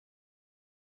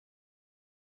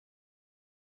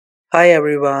Hi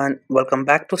everyone, welcome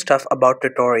back to Stuff About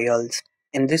Tutorials.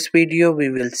 In this video we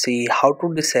will see how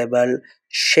to disable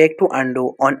Shake to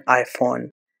Undo on iPhone.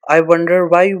 I wonder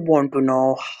why you want to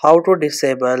know how to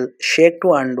disable Shake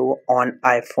to Undo on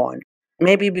iPhone.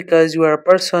 Maybe because you are a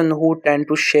person who tend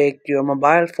to shake your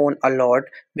mobile phone a lot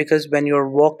because when you're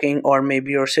walking or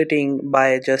maybe you're sitting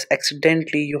by just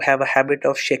accidentally you have a habit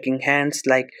of shaking hands,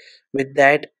 like with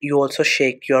that you also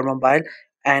shake your mobile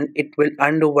and it will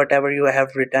undo whatever you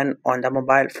have written on the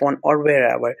mobile phone or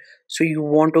wherever. So you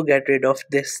want to get rid of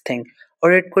this thing,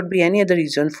 or it could be any other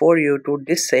reason for you to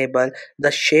disable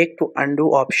the shake to undo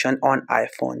option on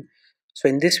iPhone. So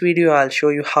in this video I'll show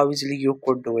you how easily you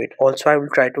could do it. Also, I will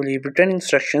try to leave written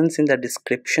instructions in the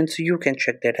description so you can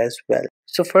check that as well.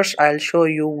 So first I'll show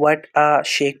you what a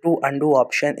shake to undo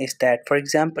option is. That for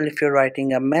example, if you're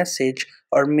writing a message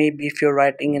or maybe if you're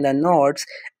writing in the notes,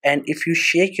 and if you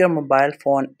shake your mobile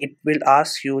phone, it will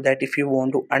ask you that if you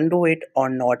want to undo it or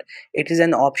not. It is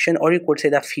an option, or you could say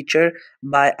the feature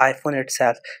by iPhone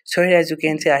itself. So here, as you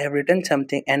can see, I have written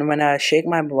something, and when I shake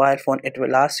my mobile phone, it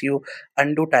will ask you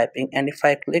undo typing, and if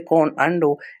I click on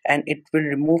undo, and it will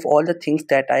remove all the things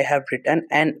that I have written,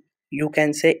 and you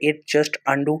can say it just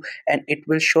undo, and it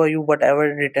will show you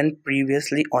whatever written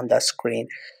previously on the screen.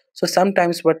 So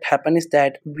sometimes what happen is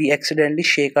that we accidentally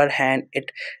shake our hand,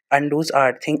 it undoes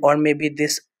our thing, or maybe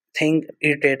this thing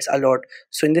irritates a lot.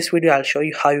 So in this video I'll show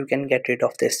you how you can get rid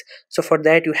of this. So for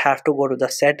that you have to go to the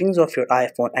settings of your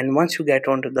iPhone, and once you get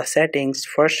onto the settings,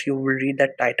 first you will read the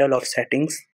title of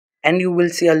settings, and you will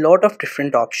see a lot of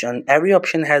different options. Every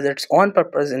option has its own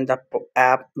purpose in the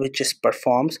app, which is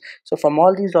performs. So from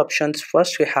all these options,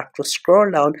 first you have to scroll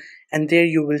down, and there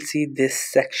you will see this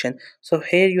section. So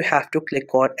here you have to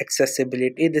click on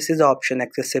accessibility. This is option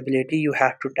accessibility. You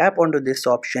have to tap onto this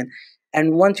option,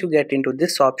 and once you get into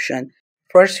this option,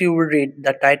 first you will read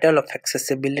the title of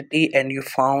accessibility, and you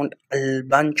found a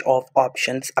bunch of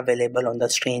options available on the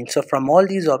screen. So from all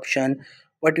these options,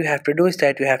 what you have to do is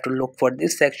that you have to look for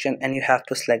this section, and you have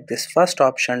to select this first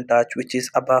option, touch, which is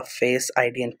above face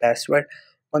ID and password.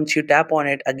 Once you tap on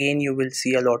it, again you will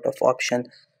see a lot of options.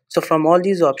 So from all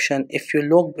these options, if you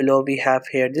look below, we have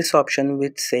here this option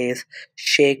which says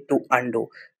shake to undo.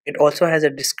 It also has a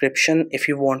description. If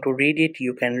you want to read it,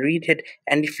 you can read it,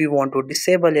 and if you want to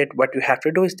disable it, what you have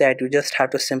to do is that you just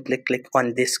have to simply click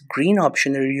on this green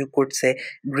option, or you could say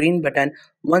green button.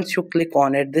 Once you click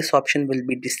on it, this option will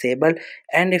be disabled,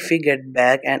 and if we get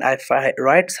back and if I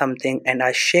write something and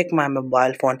I shake my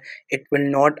mobile phone, it will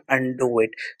not undo it.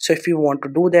 So if you want to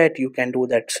do that, you can do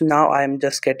that. So now I am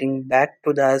just getting back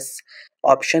to this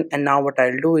option, and now what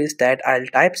I'll do is that I'll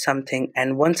type something,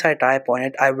 and once I type on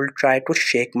it, I will try to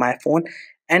shake my phone,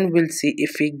 and we'll see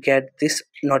if we get this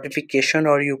notification,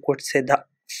 or you could say the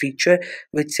feature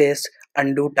which says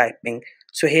undo typing.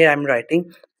 So here I'm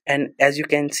writing, and as you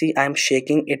can see I'm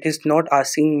shaking. It is not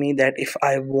asking me that if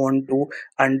I want to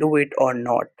undo it or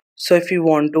not. So if you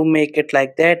want to make it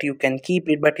like that, you can keep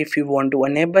it, but if you want to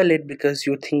enable it because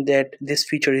you think that this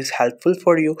feature is helpful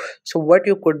for you, so what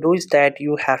you could do is that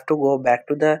you have to go back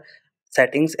to the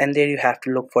settings, and there you have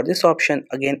to look for this option,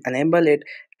 again enable it,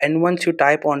 and once you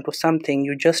type onto something,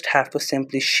 you just have to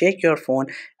simply shake your phone,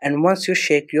 and once you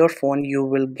shake your phone, you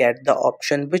will get the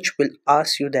option which will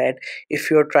ask you that if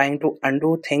you're trying to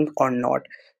undo thing or not.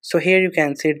 So here you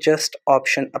can see just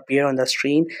option appear on the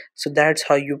screen. So that's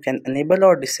how you can enable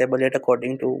or disable it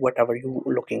according to whatever you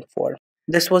looking for.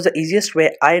 This was the easiest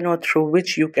way I know through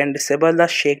which you can disable the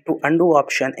shake to undo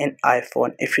option in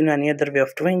iPhone. If you know any other way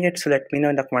of doing it, so let me know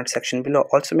in the comment section below.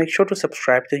 Also make sure to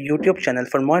subscribe to the YouTube channel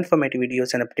for more informative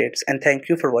videos and updates, and thank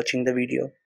you for watching the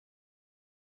video.